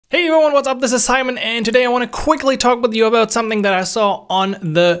everyone, what's up? This is Simon, and today I want to quickly talk with you about something that I saw on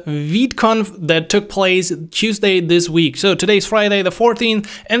the Viteconf that took place Tuesday this week. So today's Friday the 14th,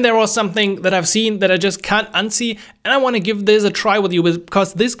 and there was something that I've seen that I just can't unsee, and I want to give this a try with you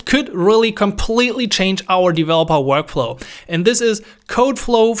because this could really completely change our developer workflow. And this is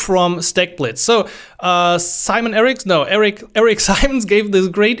Codeflow from Stackblitz. So Eric Simons gave this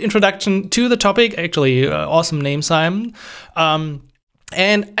great introduction to the topic. Actually, awesome name, Simon.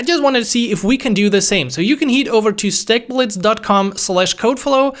 And I just wanted to see if we can do the same. So you can head over to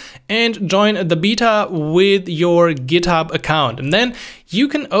stackblitz.com/codeflow and join the beta with your GitHub account. And then you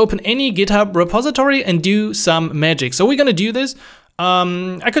can open any GitHub repository and do some magic. So we're gonna do this.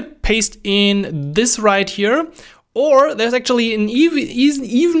 I could paste in this right here, or there's actually an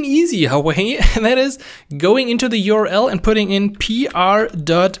even easier way, and that is going into the URL and putting in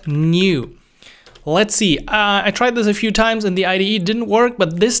pr.new. Let's see, I tried this a few times and the IDE didn't work,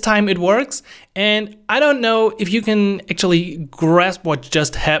 but this time it works. And I don't know if you can actually grasp what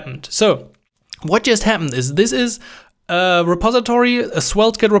just happened. So what just happened is this is a repository, a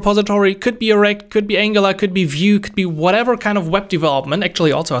SvelteKit repository, could be React, could be Angular, could be Vue, could be whatever kind of web development,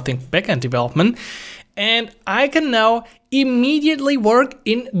 actually also I think backend development. And I can now immediately work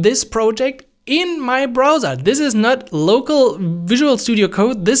in this project in my browser. This is not local Visual Studio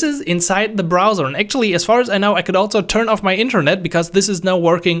Code, this is inside the browser. And actually, as far as I know, I could also turn off my internet because this is now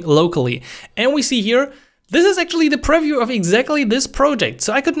working locally. And we see here, this is actually the preview of exactly this project.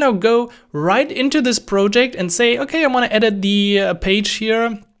 So I could now go right into this project and say, okay, I want to edit the page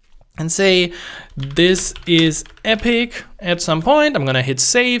here and say, this is epic at some point. I'm gonna hit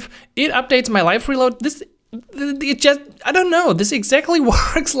save. It updates my live reload. It just, I don't know, this exactly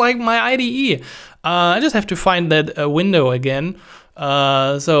works like my IDE. I just have to find that window again.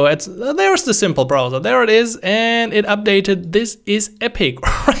 So there's the simple browser, there it is, and it updated. This is epic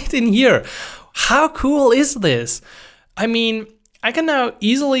right in here. How cool is this? I mean, I can now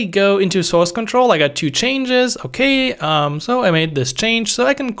easily go into source control. I got two changes, okay, so I made this change, so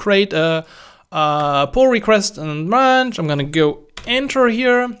I can create a pull request and branch. I'm gonna go enter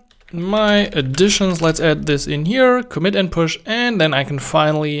here. My additions, let's add this in here, commit and push, and then I can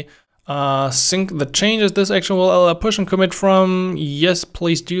finally sync the changes. This actually will push and commit from, yes,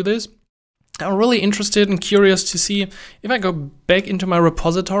 please do this. I'm really interested and curious to see if I go back into my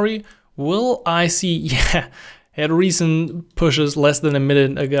repository, will I see, yeah, had recent pushes less than a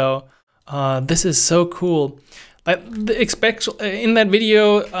minute ago. This is so cool. In that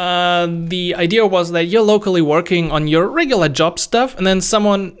video, the idea was that you're locally working on your regular job stuff, and then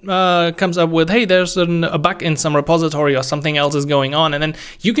someone comes up with, hey, there's a bug in some repository or something else is going on, and then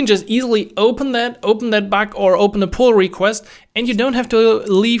you can just easily open that bug or open a pull request, and you don't have to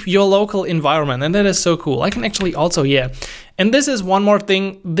leave your local environment, and that is so cool. I can actually also, yeah. And this is one more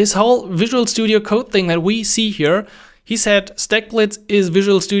thing, this whole Visual Studio Code thing that we see here. He said Stackblitz is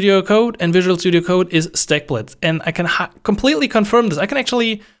Visual Studio Code and Visual Studio Code is Stackblitz. And I can completely confirm this. I can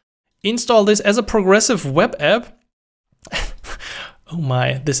actually install this as a progressive web app. Oh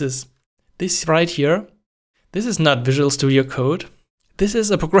my, this right here. This is not Visual Studio Code. This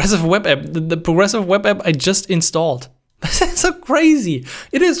is a progressive web app. The progressive web app I just installed. This is so crazy.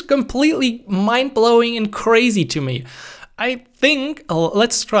 It is completely mind-blowing and crazy to me. I think,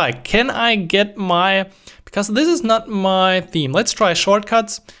 let's try. Can I get my, because this is not my theme. Let's try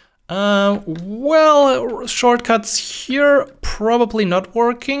shortcuts. Well, shortcuts here, probably not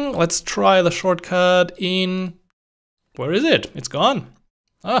working. Let's try the shortcut in, where is it? It's gone.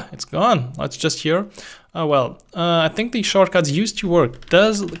 Ah, it's gone. Let's just here. I think the shortcuts used to work.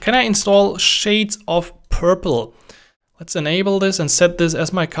 Can I install shades of purple? Let's enable this and set this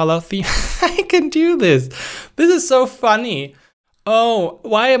as my color theme. I can do this. This is so funny. Oh,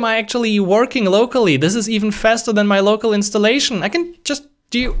 why am I actually working locally? This is even faster than my local installation. I can just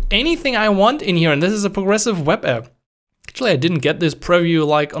do anything I want in here, and this is a progressive web app. Actually, I didn't get this preview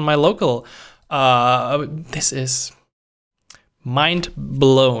like on my local. This is mind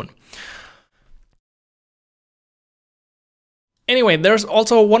blown. Anyway, there's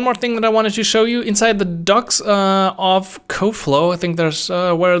also one more thing that I wanted to show you inside the docs of Codeflow. I think there's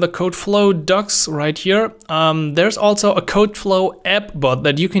where are the Codeflow docs right here. There's also a Codeflow app bot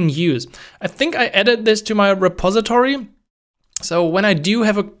that you can use. I think I added this to my repository. So when I do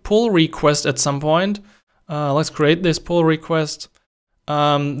have a pull request at some point, let's create this pull request.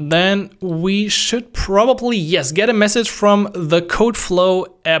 Then we should probably, yes, get a message from the Codeflow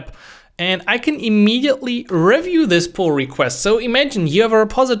app. And I can immediately review this pull request. So imagine you have a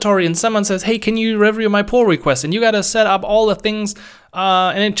repository and someone says, hey, can you review my pull request? And you gotta set up all the things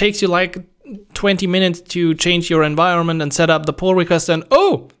and it takes you like 20 minutes to change your environment and set up the pull request. And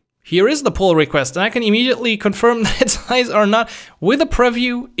oh, here is the pull request, and I can immediately confirm that it's nice or not with a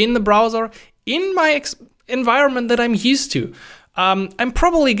preview in the browser in my environment that I'm used to. I'm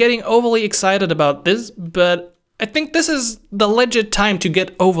probably getting overly excited about this, but I think this is the legit time to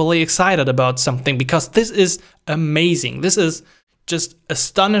get overly excited about something, because this is amazing. This is just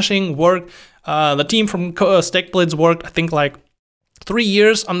astonishing work. The team from Stackblitz worked, I think, like 3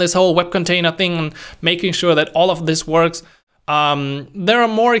 years on this whole web container thing and making sure that all of this works. There are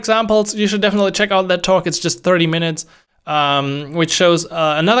more examples. You should definitely check out that talk. It's just 30 minutes, which shows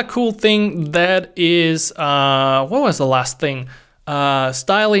another cool thing that is, what was the last thing?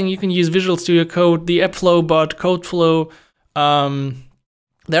 Styling. You can use Visual Studio Code, the AppFlow bot, Codeflow.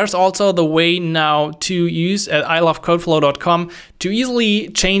 There's also the way now to use at ilovecodeflow.com to easily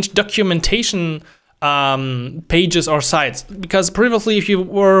change documentation pages or sites, because previously if you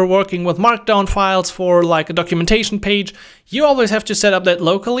were working with markdown files for like a documentation page, you always have to set up that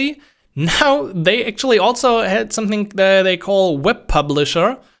locally. Now they actually also had something that they call web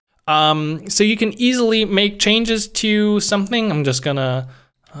publisher, so you can easily make changes to something. I'm just gonna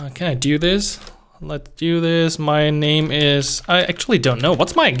can I do this? Let's do this. My name is, I actually don't know,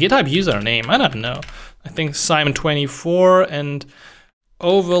 what's my GitHub username? I don't know. I think Simon24, and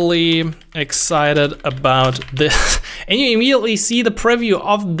overly excited about this. And you immediately see the preview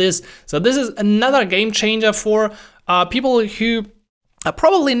of this. So this is another game changer for people who are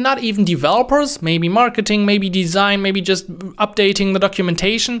probably not even developers, maybe marketing, maybe design, maybe just updating the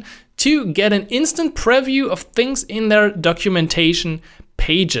documentation, to get an instant preview of things in their documentation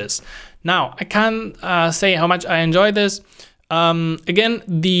pages. Now, I can't say how much I enjoy this. Again,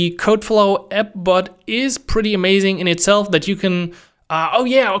 the Codeflow app bot is pretty amazing in itself, that you can oh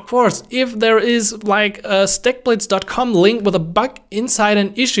yeah, of course, if there is like a stackblitz.com link with a bug inside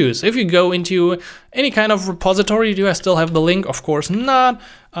an issue. So if you go into any kind of repository, do I still have the link? Of course not.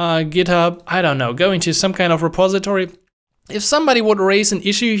 GitHub, I don't know, go into some kind of repository. If somebody would raise an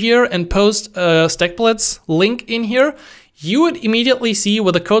issue here and post a Stackblitz link in here, you would immediately see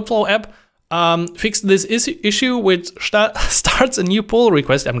with the Codeflow app, fix this issue, which starts a new pull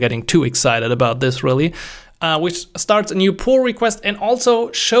request. I'm getting too excited about this, really. Which starts a new pull request and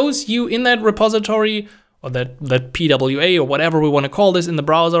also shows you in that repository, or that PWA, or whatever we want to call this in the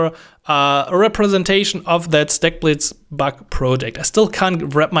browser, a representation of that Stackblitz bug project. I still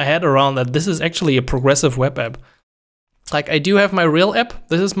can't wrap my head around that this is actually a progressive web app. Like, I do have my real app.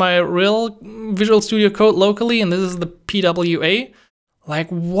 This is my real Visual Studio Code locally, and this is the PWA. Like,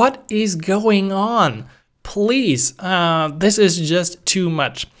 what is going on? Please, this is just too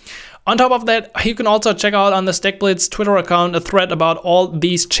much. On top of that, you can also check out on the Stackblitz Twitter account a thread about all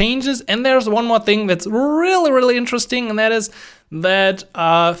these changes. And there's one more thing that's really, really interesting, and that is that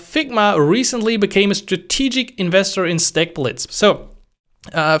Figma recently became a strategic investor in Stackblitz. So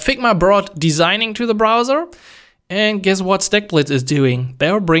Figma brought designing to the browser, and guess what Stackblitz is doing?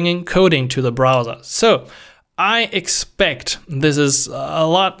 They're bringing coding to the browser. So I expect this is a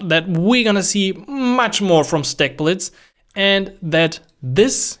lot that we're gonna see much more from Stackblitz, and that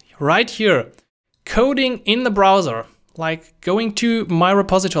this right here, coding in the browser, like going to my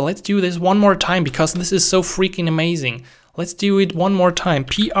repository. Let's do this one more time because this is so freaking amazing. Let's do it one more time.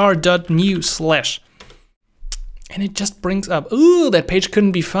 pr.new/. And it just brings up, ooh, that page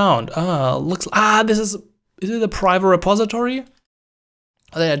couldn't be found. This is it a private repository?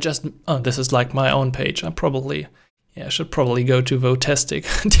 They are just, this is like my own page. I should probably go to Votestic,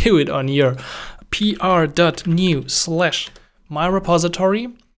 do it on here. pr.new/my repository.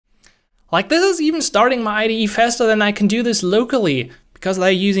 Like, this is even starting my IDE faster than I can do this locally, because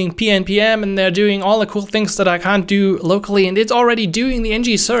they're using PNPM and they're doing all the cool things that I can't do locally, and it's already doing the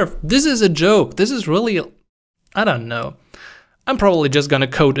ng-serve. This is a joke. This is really, I don't know. I'm probably just gonna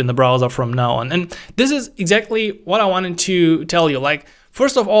code in the browser from now on. And this is exactly what I wanted to tell you. Like,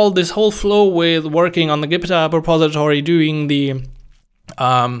 first of all, this whole flow with working on the GitHub repository, doing the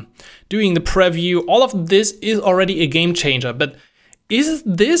preview, all of this is already a game changer. But is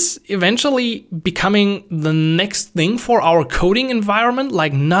this eventually becoming the next thing for our coding environment?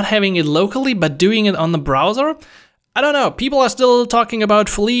 Like, not having it locally, but doing it on the browser? I don't know. People are still talking about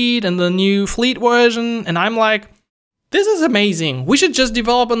Fleet and the new Fleet version. And I'm like, this is amazing. We should just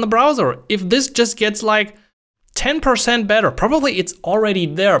develop in the browser. If this just gets like 10% better, probably it's already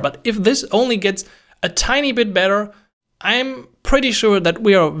there. But if this only gets a tiny bit better, I'm pretty sure that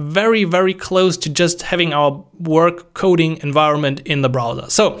we are very, very close to just having our work coding environment in the browser.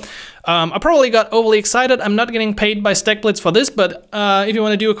 So I probably got overly excited. I'm not getting paid by Stackblitz for this, but if you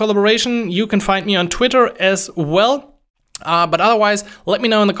want to do a collaboration, you can find me on Twitter as well. But otherwise, let me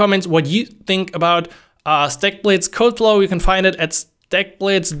know in the comments what you think about Stackblitz Codeflow. You can find it at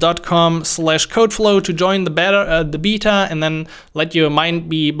stackblitz.com/codeflow to join the beta and then let your mind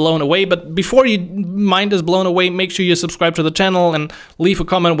be blown away. But before your mind is blown away, make sure you subscribe to the channel and leave a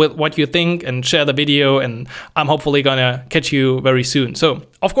comment with what you think and share the video, and I'm hopefully gonna catch you very soon. So,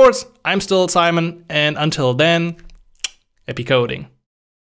 of course, I'm still Simon, and until then, happy coding.